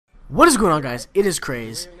What is going on, guys? It is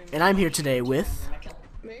CraZe, and I'm here today with...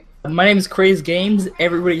 My name is CraZe Games,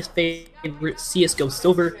 everybody's favorite CSGO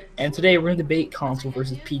Silver, and today we're going to debate console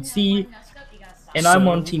versus PC, and I'm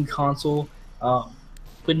on Team Console.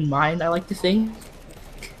 Wouldn't mind, I like to think.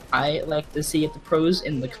 I like to see the pros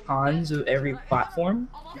and the cons of every platform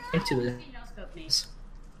into this.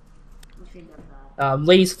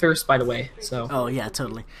 Ladies first, by the way, so... Oh, yeah,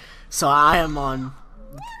 totally. So I am on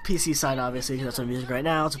PC side, obviously, because that's what I'm using right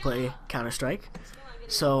now to play Counter-Strike.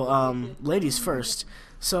 So, ladies first.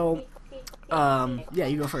 So, yeah,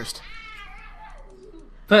 you go first.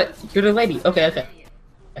 But you're the lady. Okay.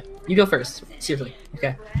 You go first. Seriously.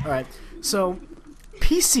 Okay. Alright. So,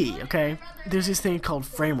 PC, okay? There's this thing called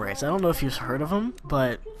frame rates. I don't know if you've heard of them,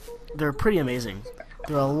 but they're pretty amazing.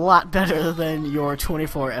 They're a lot better than your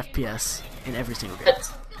 24 FPS in every single game.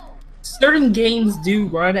 Certain games do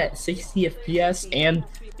run at 60 FPS, and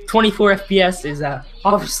 24 FPS is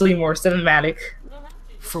obviously more cinematic.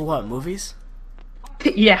 For what, movies?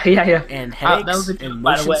 Yeah. And That headaches was a joke, and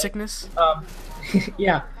by the motion way. sickness?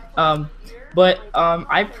 Yeah.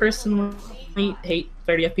 I personally hate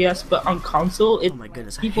 30 FPS, but on console, Oh my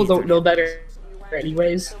goodness, I people hate don't 30 know better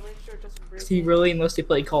anyways. See, really, unless they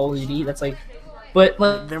play Call of Duty, that's like... But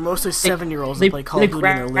like, They're mostly 7-year-olds that play Call of Duty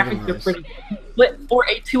in their living graphics are rooms. pretty, but for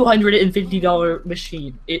a $250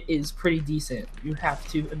 machine, it is pretty decent. You have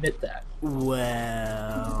to admit that.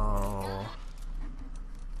 Well...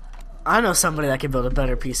 I know somebody that can build a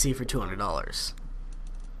better PC for $200.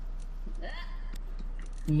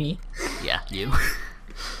 Me. Yeah, you.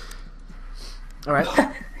 Alright,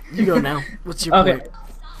 you go now. What's your Okay. point?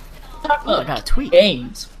 Talk Oh, I about got a tweet.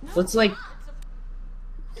 games. Let's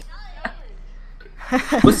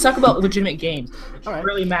talk about legitimate games. Alright. It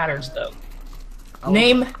really matters though. I'll-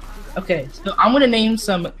 Okay, so I'm gonna name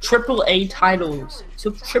some AAA titles,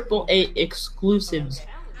 some AAA exclusives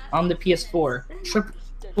on the PS4.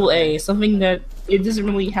 AAA, something that it doesn't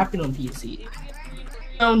really happen on PC.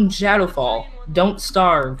 Shadowfall, Don't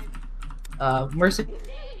Starve,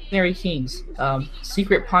 Mercenary Kings,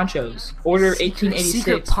 Secret Ponchos, Order 1886.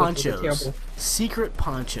 Secret which was a ponchos. terrible- Secret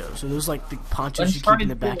ponchos. So those like the ponchos you keep Uncharted in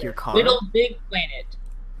the back of your car. Little Big Planet.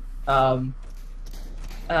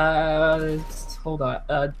 Hold on.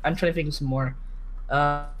 I'm trying to think of some more.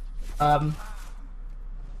 That's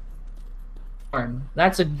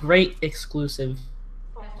a great exclusive.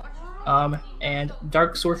 And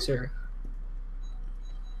Dark Sorcerer.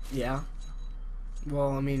 Yeah.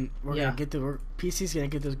 Well, I mean, we're Yeah. gonna get PC's gonna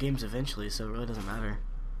get those games eventually, so it really doesn't matter.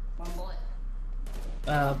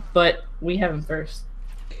 But we have them first.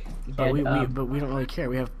 But And, we don't really care.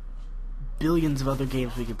 We have billions of other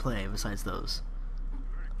games we can play besides those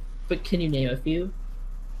but can you name a few?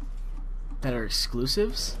 that are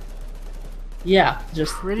exclusives. Yeah,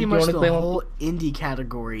 just Pretty if you much wanna the play one- whole indie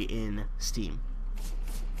category in Steam.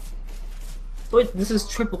 But this is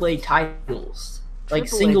AAA titles, like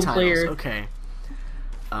AAA single titles, player. Okay.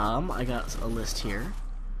 I got a list here.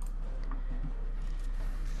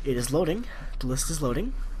 It is loading. The list is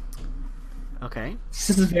loading. Okay. This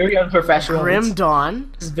is very unprofessional. Grim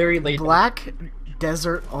Dawn, This is very late. Black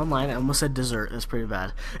Desert Online. I almost said dessert. That's pretty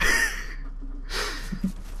bad.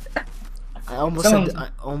 I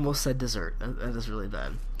almost said dessert. That is really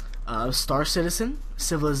bad. Star Citizen,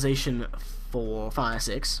 Civilization 4, 5,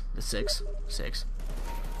 6. It's 6. 6.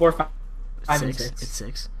 4, 5, and 6. 6. It's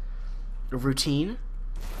 6. Routine.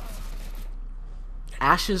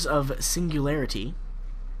 Ashes of Singularity.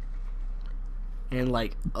 And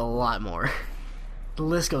like a lot more. The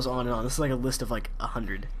list goes on and on. This is like a list of like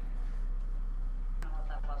 100.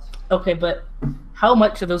 Okay, but how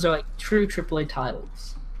much of those are like true AAA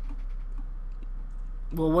titles?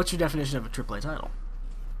 Well, what's your definition of a AAA title?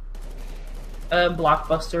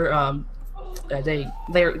 Blockbuster.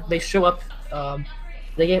 They show up.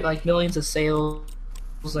 They get like millions of sales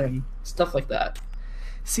and stuff like that.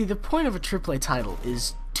 See, the point of a AAA title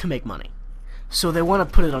is to make money. So they want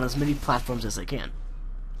to put it on as many platforms as they can.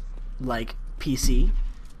 Like PC,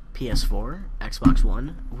 PS4, Xbox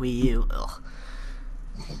One, Wii U. Ugh.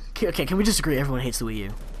 Okay, can we just agree everyone hates the Wii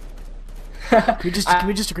U? Can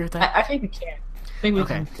we just agree with that? I think we can. I think we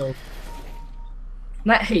Okay. can go.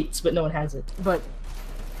 Not hates, but no one has it. But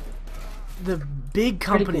the big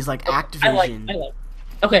companies like Activision. I like.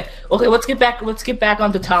 Okay. Let's get back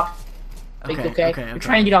on the topic. Okay. We're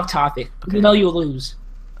trying to get off topic. Okay. You know you'll lose.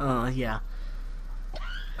 Yeah.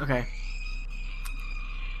 Okay.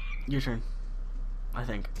 Your turn. I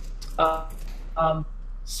think.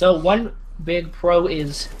 So one big pro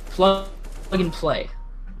is plug and play.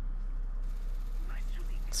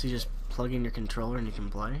 So you just plug in your controller and you can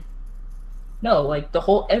play? No, like the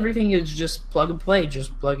whole everything is just plug and play.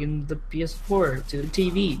 Just plug in the PS4 to the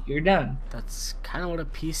TV. You're done. That's kind of what a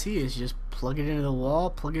PC is. You just plug it into the wall,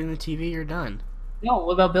 plug it in the TV, you're done. No,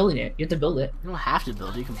 what about building it? You have to build it. You don't have to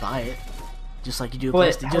build it. You can buy it, just like you do a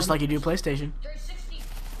But just like you do a PlayStation.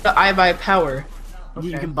 I buy power. Okay.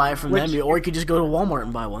 You can buy it from them, or you could just go to Walmart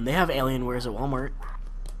and buy one. They have Alienwares at Walmart.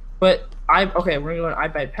 But we're gonna I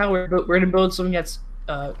buy power, but we're gonna build something that's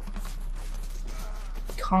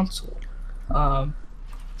console,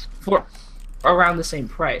 for around the same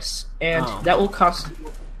price, and that will cost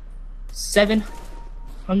 $700.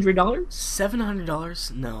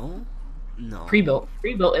 $700? No, no. Pre-built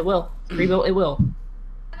it will. Pre-built it will.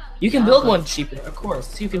 You can build one cheaper, of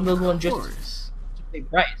course. You can build one just a big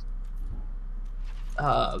price.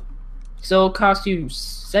 So it'll cost you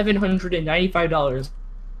 $795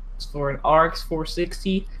 for an RX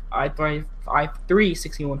 460, i3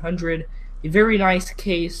 6100, a very nice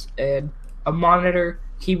case, and a monitor,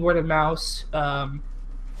 keyboard and mouse,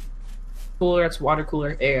 cooler that's water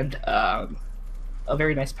cooler, and a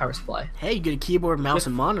very nice power supply. Hey, you get a keyboard, mouse,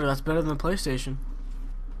 and monitor. That's better than the PlayStation.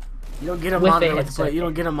 You don't get a monitor with the you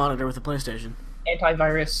don't get a monitor with the PlayStation.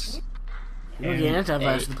 Antivirus. You don't get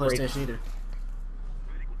antivirus with the PlayStation either.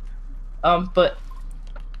 But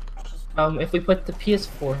if we put the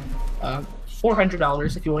PS4,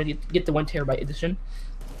 $400 if you want to get the 1 terabyte edition.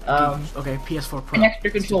 Okay, PS4 Pro. An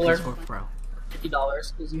extra controller. PS4 Pro.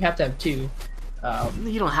 $50 because you have to have two.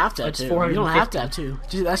 You don't have to have two. You don't have to have two.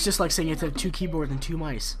 That's just like saying you have to have 2 keyboards and 2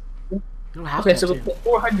 mice. You don't have to have so two. we put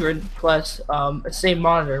 400 plus the same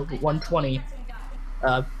monitor, 120,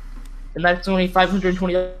 and that's only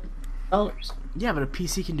 $520. Yeah, but a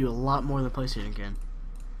PC can do a lot more than a PlayStation can.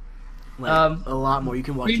 Like, a lot more. You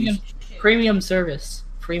can watch premium service.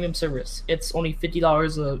 Premium service. It's only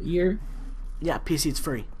 $50 a year. Yeah, PC it's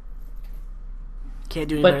free. Can't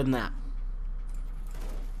do any better than that.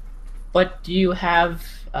 But do you have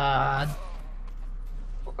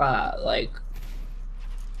like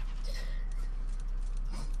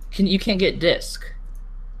you can't get disc?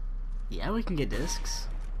 Yeah, we can get discs.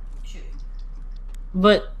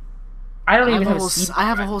 But I don't even have a I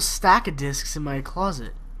have a whole stack of discs in my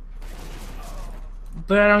closet.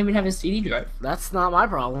 But I don't even have a CD drive. That's not my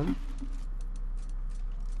problem.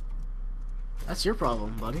 That's your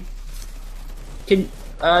problem, buddy.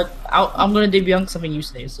 I'm gonna debunk something you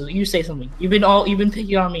say. So you say something. You've been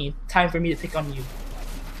picking on me. Time for me to pick on you.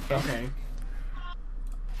 Okay.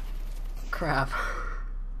 Crap.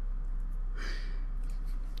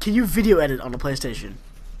 Can you video edit on a PlayStation?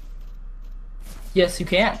 Yes, you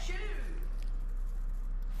can.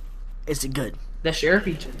 Is it good? The share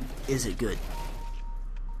feature. Is it good?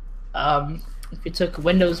 If you took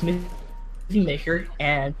Windows Movie Maker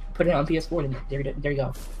and put it on PS4, then there you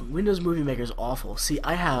go. Windows Movie Maker is awful. See,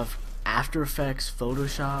 I have After Effects,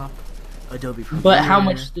 Photoshop, Adobe Premiere. But how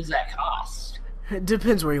much does that cost? It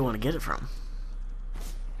depends where you want to get it from.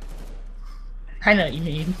 I know what you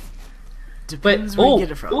mean. Depends where you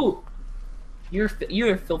get it from. Ooh, you're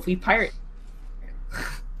a filthy pirate.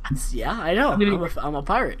 Yeah, I know. I'm a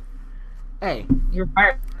pirate. Hey, you're a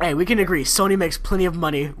pirate. Hey, we can agree. Sony makes plenty of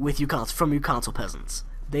money with you from you console peasants.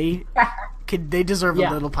 They deserve a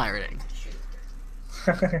little pirating.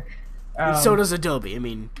 And so does Adobe. I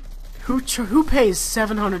mean, who pays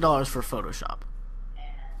 $700 for Photoshop?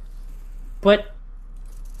 But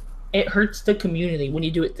it hurts the community when you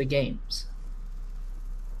do it to games.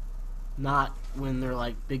 Not when they're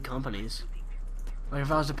like big companies. Like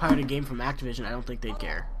if I was to pirate a game from Activision, I don't think they'd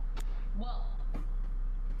care.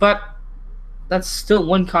 But that's still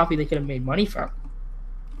one copy they could have made money from.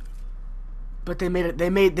 But they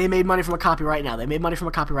made money from a copy right now. They made money from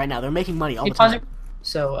a copy right now. They're making money all the time.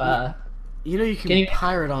 So you know you can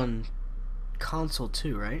pirate on console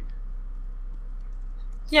too, right?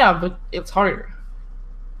 Yeah, but it's harder.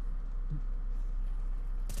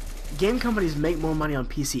 Game companies make more money on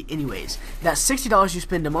PC anyways. That $60 you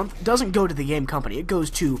spend a month doesn't go to the game company. It goes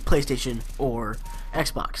to PlayStation or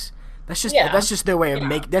Xbox. That's just their way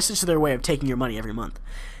of that's just their way of taking your money every month.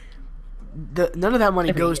 None of that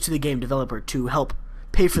money goes to the game developer to help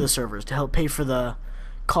pay for the servers, to help pay for the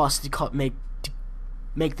cost to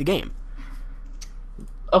make the game.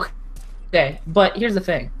 Okay, but here's the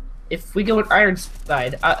thing. If we go with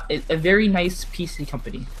Ironside, a very nice PC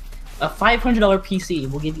company, a $500 PC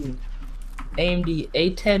will give you AMD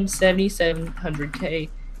A10 7700K,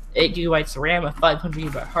 8 GB RAM, a 500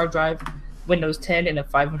 GB hard drive, Windows 10, and a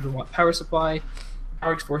 500 watt power supply.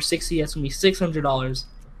 RX 460, that's gonna be $600,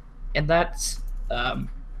 and that's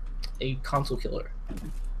a console killer.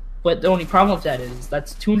 But the only problem with that is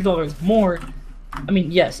that's $200 more. I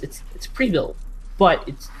mean, yes, it's pre-built, but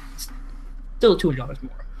still $200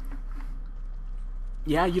 more.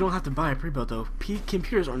 Yeah, you don't have to buy a pre-built though.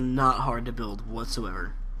 Computers are not hard to build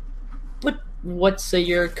whatsoever. But what say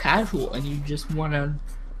you're casual and you just want to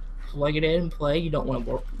plug it in and play? You don't want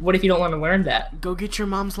to work. What if you don't want to learn that? Go get your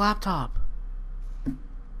mom's laptop.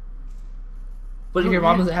 What if your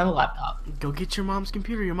mom doesn't have a laptop? Go get your mom's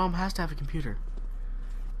computer. Your mom has to have a computer.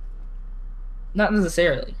 Not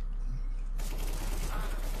necessarily.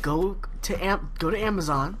 Go to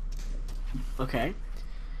Amazon. Okay.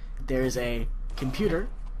 There's a computer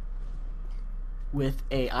with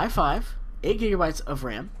a i5, 8 gigabytes of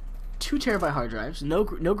RAM, 2 terabyte hard drives, no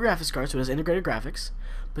graphics card, so it has integrated graphics,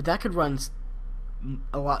 but that could run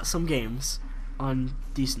some games on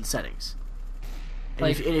decent settings. And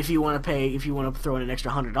Like, if you want to throw in an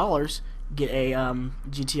extra $100, get a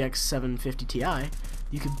GTX 750 Ti,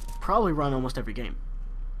 you could probably run almost every game.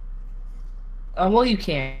 well, you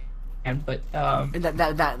can, but And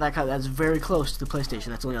that's very close to the PlayStation.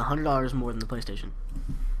 That's only $100 more than the PlayStation.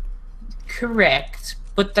 correct.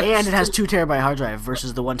 But that's And it has 2 terabyte hard drive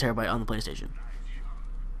versus the 1 terabyte on the PlayStation.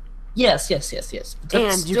 yes. But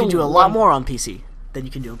And you can do a lot more on PC than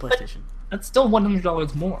you can do on PlayStation. That's still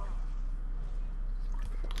 $100 more.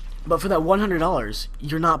 But for that $100,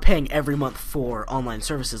 you're not paying every month for online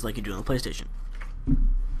services like you do on the PlayStation.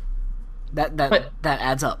 That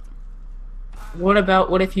adds up.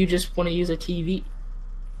 What if you just want to use a TV?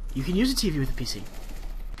 You can use a TV with a PC.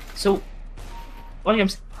 So, what I'm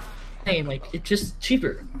saying, like, it's just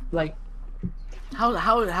cheaper. Like,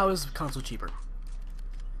 How is console cheaper?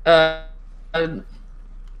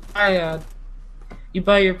 You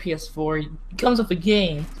buy your PS4. It comes with a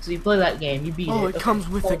game, so you play that game. You beat it. Oh, it Okay. comes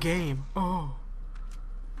with a game. Oh.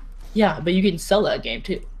 Yeah, but you can sell that game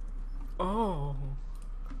too. Oh.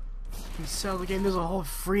 You can sell the game. There's a whole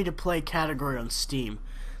free-to-play category on Steam.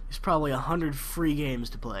 There's probably 100 free games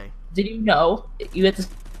to play. Did you know you have to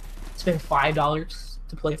spend $5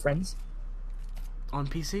 to play Friends? On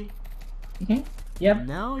PC? Yep.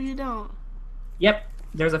 No, you don't. Yep.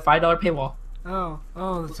 There's a $5 paywall. Oh,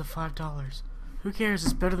 that's a $5. Who cares?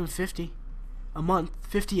 It's better than 50 a month,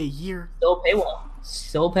 50 a year. Still paywall.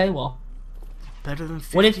 Still paywall. Better than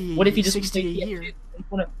 50. What if you just 60 play a year?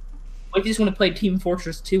 What if you just want to play Team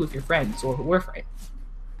Fortress 2 with your friends or Warframe?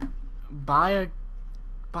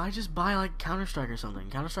 Just buy like Counter-Strike or something.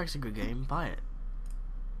 Counter-Strike's a good game. Buy it.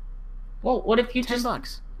 Well, what if you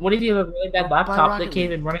 $10. What if you have a really bad laptop Rocket that can't League.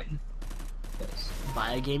 even run it?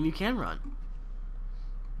 Buy a game you can run.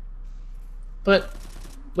 But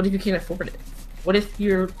what if you can't afford it? What if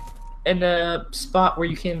you're in a spot where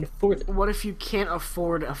you can't even afford it? What if you can't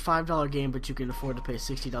afford a $5 game, but you can afford to pay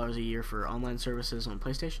 $60 a year for online services on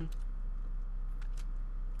PlayStation?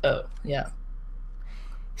 Oh, yeah.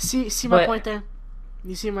 See my point there?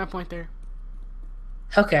 You see my point there?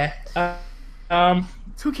 Okay.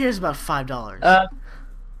 Who cares about $5?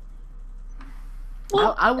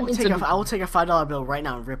 Well, I will take a $5 bill right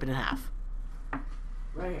now and rip it in half.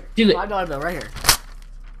 Right here. Do it. $5 bill right here.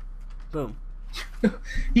 Boom.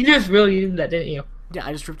 You just really did that, didn't you? Yeah,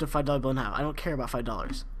 I just ripped a $5 bill in half. I don't care about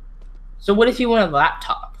 $5. So what if you want a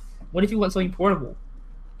laptop? What if you want something portable?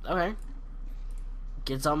 Okay.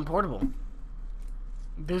 Get something portable.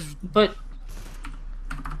 But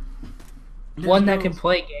one that can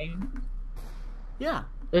play a game. Yeah.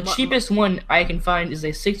 The cheapest one I can find is a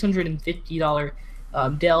 $650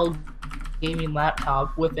 Dell gaming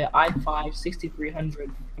laptop with an i5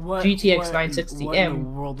 6300 GTX 960M. What in the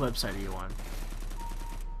world website are you on?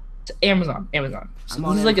 Amazon. So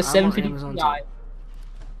this is like a 750 Ti.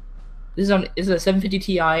 This is a 750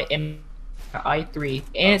 Ti and i3,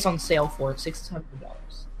 and it's on sale for $600.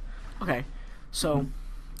 Okay, so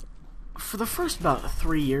for the first about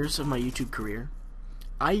 3 years of my YouTube career,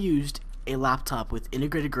 I used a laptop with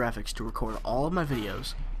integrated graphics to record all of my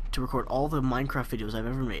videos, to record all the Minecraft videos I've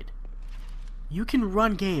ever made. You can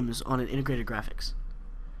run games on an integrated graphics.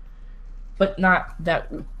 But not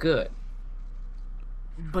that good.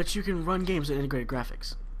 But you can run games with integrated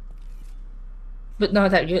graphics. But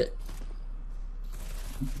not that good.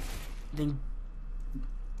 Then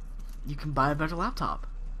you can buy a better laptop.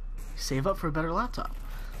 Save up for a better laptop.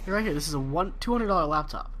 Here, right here, this is a $200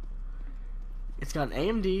 laptop. It's got an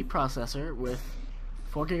AMD processor with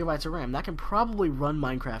 4 gigabytes of RAM. That can probably run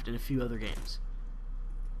Minecraft and a few other games.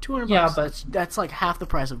 $200. Yeah, but that's like half the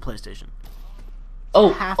price of a PlayStation.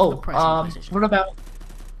 What about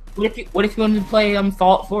what if you wanted to play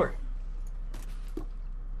Fallout 4?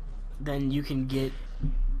 Then you can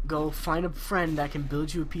go find a friend that can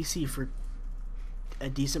build you a PC for a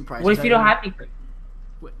decent price. What if you don't have any friends?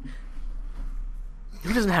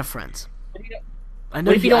 Who doesn't have friends? What if you don't, I know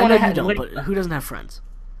what if you you don't I know wanna you don't, what but who doesn't have friends?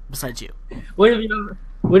 besides you. What if you don't?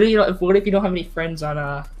 What if you don't have any friends on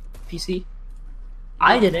PC?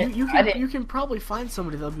 I didn't. You can probably find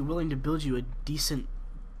somebody that'll be willing to build you a decent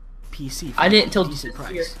PC. For I didn't until decent this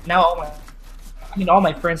price. year. Now all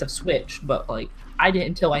my friends have switched, but like I didn't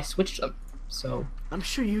until I switched them. So I'm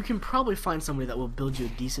sure you can probably find somebody that will build you a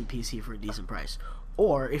decent PC for a decent price.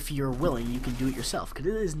 Or if you're willing, you can do it yourself because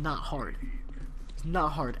it is not hard. It's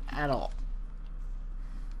not hard at all.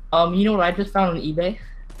 you know what I just found on eBay?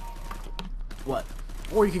 What?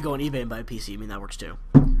 Or you could go on eBay and buy a PC. I mean, that works too.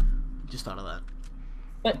 Just thought of that.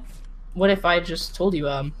 But what if I just told you?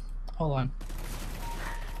 Hold on.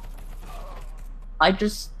 I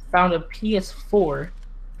just found a PS4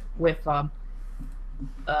 with hold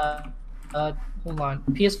on,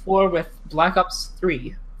 PS4 with Black Ops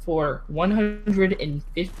 3 for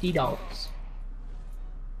 $150.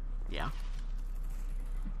 Yeah.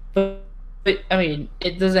 But I mean,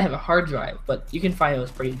 it doesn't have a hard drive, but you can find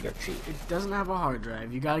those pretty dirt cheap. It doesn't have a hard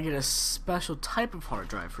drive. You gotta get a special type of hard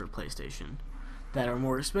drive for a PlayStation that are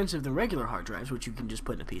more expensive than regular hard drives, which you can just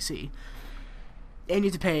put in a PC. And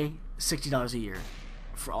you have to pay $60 a year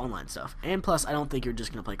for online stuff. And plus, I don't think you're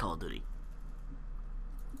just gonna play Call of Duty.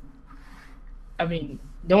 I mean,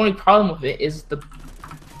 the only problem with it is the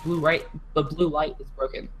blue light is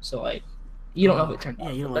broken. So like, you don't know if it turned on.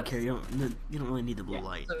 Yeah, you don't really care. You don't really need the blue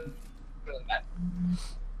light.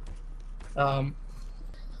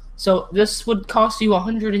 So this would cost you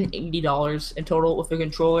 $180 in total with the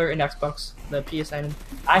controller and Xbox, the PSN.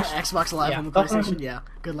 Xbox Live on the PlayStation. Yeah,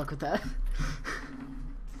 good luck with that.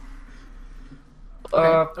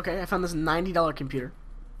 Okay, I found this $90 computer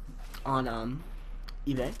on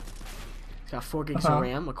eBay. It's got 4 gigs of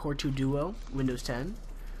RAM, a Core 2 Duo, Windows 10,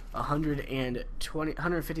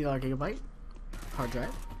 150 gigabyte hard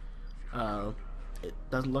drive. It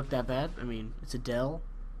doesn't look that bad. I mean, it's a Dell.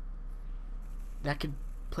 That could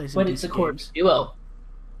play some. But it's a Core Duo.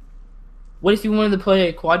 What if you wanted to play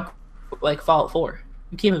a quad, like Fallout 4?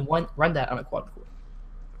 You can't even run that on a quad core.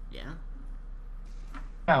 Yeah.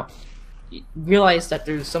 Now, you realize that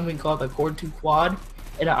there's something called a Core 2 Quad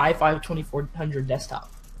and an i5 2400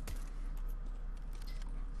 desktop.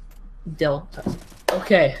 Dell.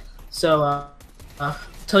 Okay, so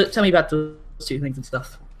tell me about those two things and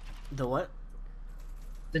stuff. The what?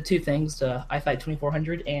 The two things, the i5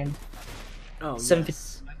 2400 and 750.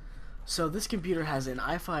 Yes. So this computer has an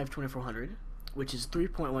i5 2400, which is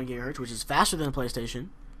 3.1 gigahertz, which is faster than a PlayStation,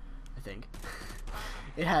 I think.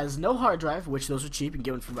 It has no hard drive, which those are cheap. You can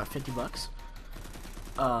get one for about $50.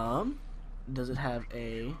 Does it have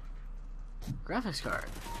a graphics card?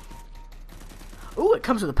 Ooh, it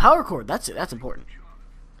comes with a power cord. That's it. That's important.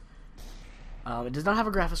 It does not have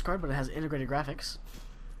a graphics card, but it has integrated graphics,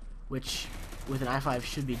 which with an i5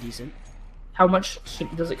 should be decent. How much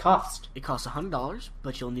does it cost? It costs $100,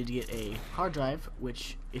 but you'll need to get a hard drive,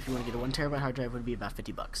 which if you want to get a 1 terabyte hard drive would be about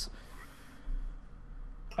 $50.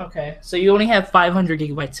 Okay, so you only have 500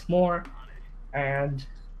 gigabytes more, and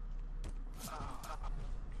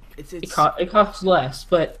it costs less.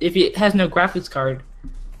 But if it has no graphics card,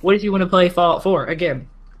 what if you want to play Fallout 4 again?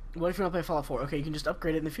 What if you want to play Fallout 4? Okay, you can just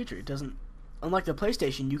upgrade it in the future. It doesn't, unlike the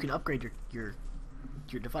PlayStation, you can upgrade your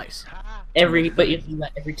device. But you do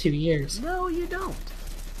that every 2 years. No, you don't.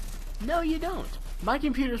 No, you don't. My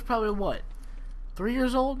computer is probably what, 3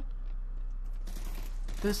 years old?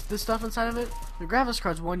 This stuff inside of it, the graphics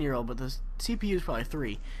card's 1 year old, but the CPU is probably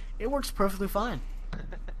 3. It works perfectly fine.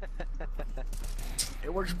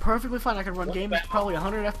 It works perfectly fine. I can run games probably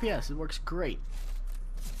 100 FPS. It works great.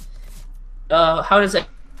 How does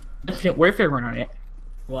Infinite Warfare run on it?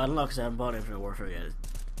 Well, I don't know because I haven't bought Infinite Warfare yet.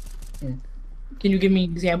 Can you give me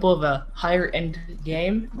an example of a higher end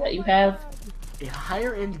game that you have? A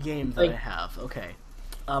higher end game that I have. Okay.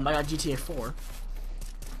 I got GTA 4.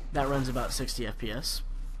 That runs about 60 FPS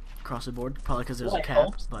across the board. Probably because there's a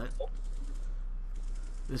cap, but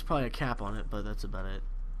there's probably a cap on it. But that's about it.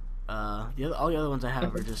 All the other ones I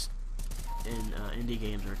have are just in indie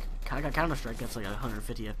games. Or I got Counter-Strike. That's like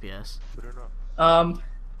 150 FPS.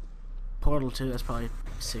 Portal 2. That's probably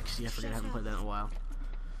 60. I forget. I haven't played that in a while.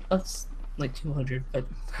 That's like 200, but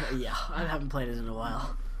yeah, I haven't played it in a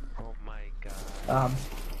while. Oh my god.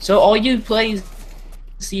 So all you play is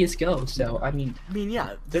CS:GO. So I mean,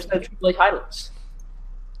 yeah, there's no AAA titles.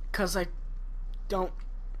 Cause I don't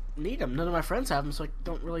need them. None of my friends have them, so I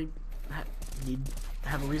don't really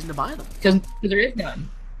have a reason to buy them. Because there is none.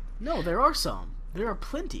 No, there are some. There are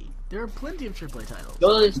plenty. There are plenty of AAA titles.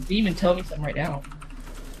 Go to this Steam and tell me something right now.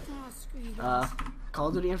 Call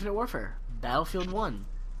of Duty Infinite Warfare, Battlefield 1.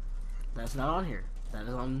 That's not on here. That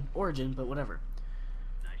is on Origin, but whatever.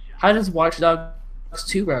 How does Watch Dogs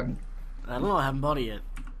 2 run? I don't know. I haven't bought it yet.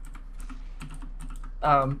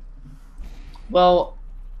 Well,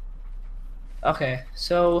 okay,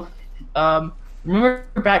 so, remember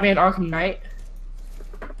Batman Arkham Knight?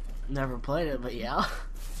 Never played it, but yeah.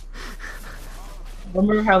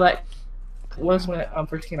 Remember how that was when it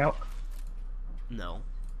first came out? No.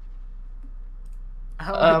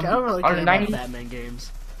 I don't really on care 90 about Batman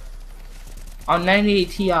games. On 98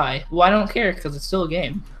 Ti. Well, I don't care because it's still a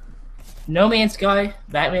game. No Man's Sky,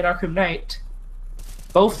 Batman Arkham Knight,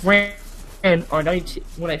 both ran on 90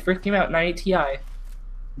 when it first came out. 90 Ti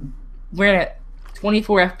ran at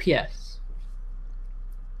 24 FPS.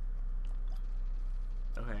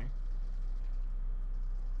 Okay.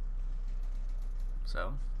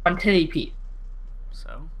 So. On 1080p.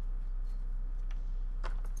 So.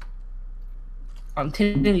 On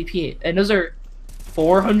 1080p, and those are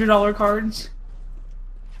 $400 cards.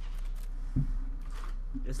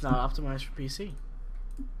 It's not optimized for PC.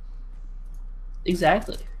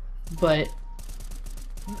 Exactly, but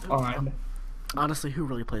on. Honestly, who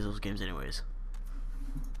really plays those games anyways?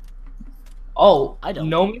 Oh, I don't.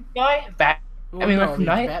 No Man's Sky, Arkham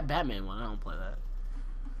Knight. Batman one. I don't play that.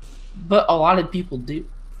 But a lot of people do.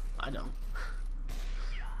 I don't.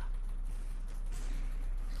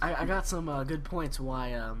 I got some good points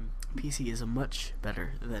why PC is much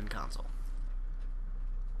better than console.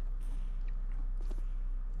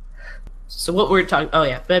 So what we're talking? Oh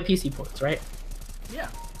yeah, bad PC ports, right? Yeah.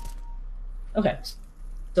 Okay.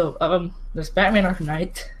 So there's Batman Arkham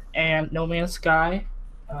Knight and No Man's Sky.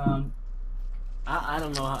 I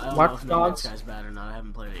don't know. I don't Watch know if No Man's Dogs. Sky's bad or not. I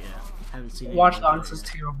haven't played it yet. Haven't seen it. Watch Dogs is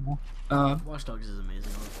terrible. Watch Dogs is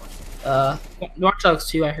amazing. I love Watch Dogs. Watch Dogs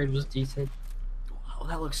 2 I heard was decent. Oh,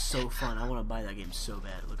 that looks so fun. I want to buy that game so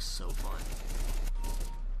bad. It looks so fun.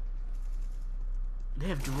 They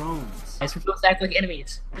have drones. Guys, we're supposed to act like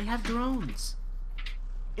enemies. They have drones.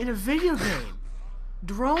 In a video game.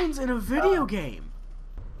 Drones in a video game.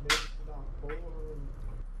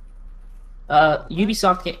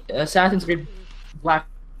 Ubisoft Assassin's Creed Black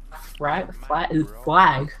Flag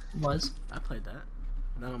was. I played that.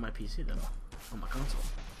 Not on my PC though. On my console.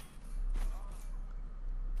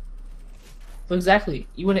 So exactly,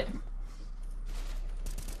 you wouldn't.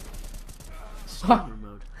 Streamer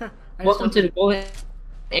mode. Welcome to the golden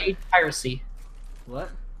age of piracy. What?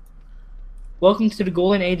 Welcome to the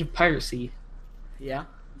golden age of piracy. Yeah.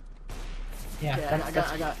 Yeah. Okay,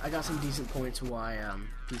 I got some decent points why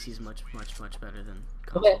PC is much better than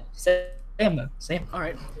console. Okay, Sam then. Sam. All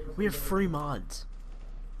right, we have free mods.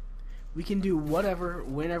 We can do whatever,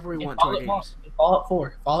 whenever we want to our games. Fallout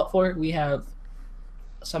 4. Fallout 4. We have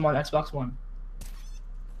some on Xbox One.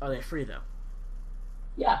 Are they free though?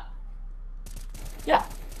 Yeah. Yeah.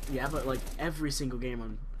 Yeah, but like every single game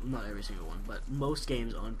on, not every single one, but most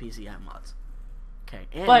games on PC have mods. Okay,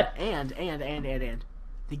 and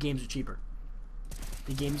the games are cheaper.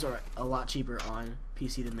 The games are a lot cheaper on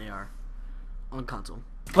PC than they are on console.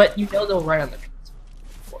 But you know they'll run on the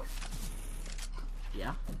PS4.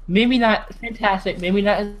 Yeah. Maybe not fantastic. Maybe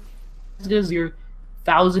not as good as your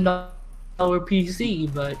 $1,000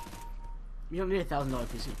 PC, but You don't need a $1,000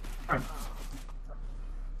 PC.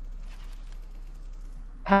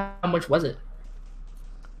 how much was it?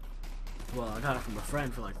 Well, I got it from a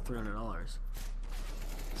friend for like $300.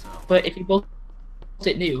 So. But if you both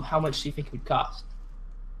it new, how much do you think it would cost?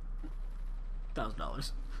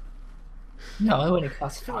 $1,000. No, it wouldn't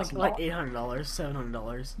cost I feel like $800,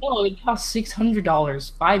 $700. No, it cost $600,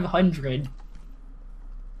 $500.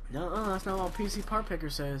 No, that's not what PC Part Picker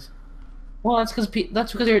says. Well, that's because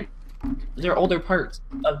they're older parts.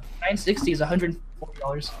 A 960 is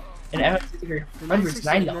 $140, and an MX600 is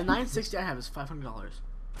 $90. The 960 I have is $500.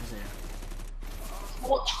 Isaiah.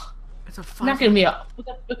 Well, It's a not gonna be a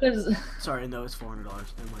because Sorry, no, it's $400.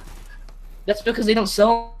 Never mind. that's because they don't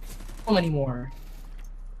sell them anymore.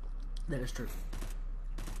 That is true.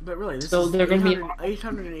 But really, this So is they're gonna be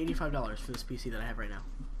 $885 for this PC that I have right now.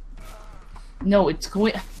 No, it's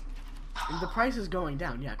going. And the price is going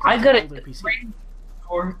down. Yeah, 'cause I it's got an it older PC.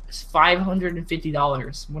 for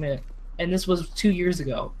 $550 when it, and this was 2 years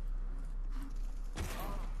ago.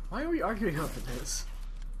 Why are we arguing over this?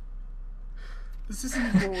 This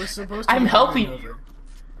isn't what we're supposed to. I'm be helping arguing you.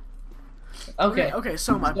 over. Okay. Okay.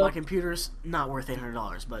 So my computer's not worth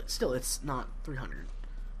 $800, but still, it's not $300.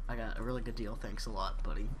 I got a really good deal. Thanks a lot,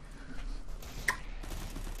 buddy.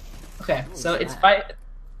 Okay. What So was it's that? five.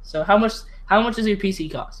 So how much does your PC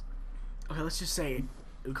cost? Okay, let's just say it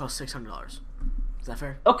would cost $600. Is that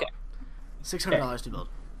fair? Okay. $600 to build.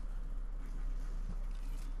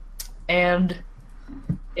 And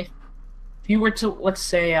if you were to, let's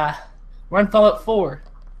say, run Fallout 4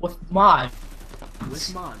 with mods,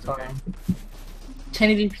 With mods, okay.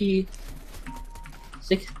 1080p,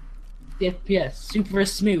 60 FPS, super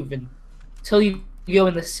smooth, until you go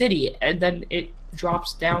in the city, and then it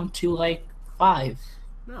drops down to like 5.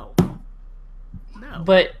 No. No.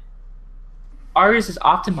 But ours is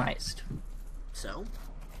optimized. So?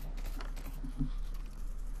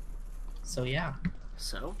 So yeah.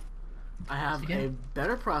 So? I have a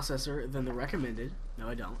better processor than the recommended. No,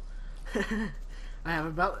 I don't. I have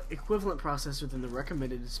about equivalent processor than the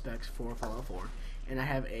recommended specs for Fallout 4, and I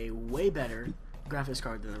have a way better graphics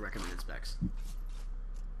card than the recommended specs.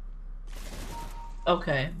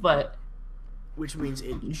 Okay, but Which means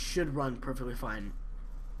it should run perfectly fine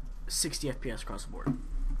 60 FPS across the board.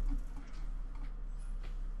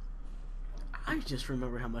 I just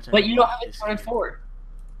remember how much I you don't have this Uncharted game. 4.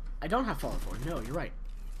 I don't have Fallout 4. No, you're right.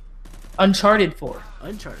 Uncharted 4.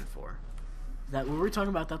 Uncharted 4. Were we talking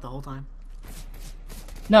about that the whole time?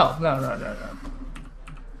 No.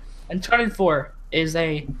 Uncharted 4 is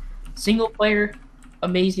a single-player,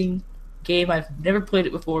 amazing game. I've never played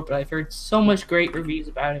it before, but I've heard so much great reviews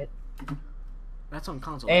about it. That's on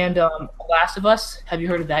console. And Last of Us, have you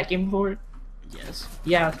heard of that game before? Yes.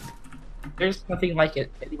 Yeah, there's nothing like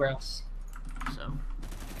it anywhere else. So,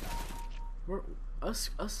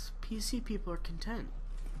 us PC people are content.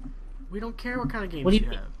 We don't care what kind of games What do you you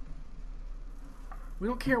mean? have. We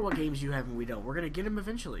don't care what games you have and we don't. We're gonna get them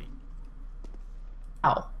eventually.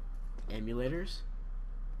 How? Emulators.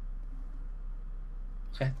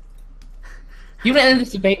 Okay. You want to end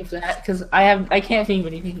this debate with that? Because I can't think of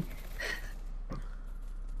anything.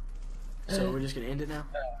 So we're just gonna end it now.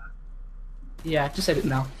 Yeah, just end it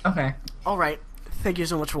now. Okay. All right. Thank you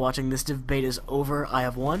so much for watching. This debate is over. I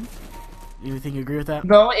have won. You think you agree with that?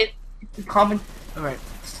 No, it's a comment All right.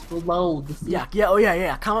 below. Yeah. Oh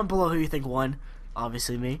yeah. Comment below who you think won.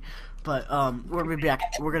 Obviously me. But we're gonna be back.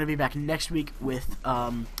 We're gonna be back next week with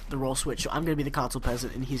the role switch. So I'm gonna be the console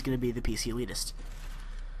peasant, and he's gonna be the PC elitist.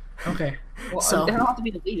 Okay. Well, So- they don't have to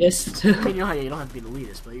be the elitist. I mean, you don't have to be the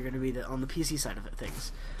elitist, but you're gonna be on the PC side of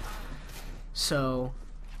things. So,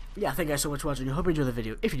 yeah, thank you guys so much for watching. I hope you enjoyed the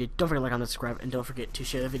video. If you did, don't forget to like, comment, subscribe, and don't forget to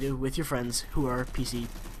share the video with your friends who are PC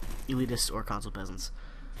elitists or console peasants.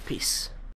 Peace.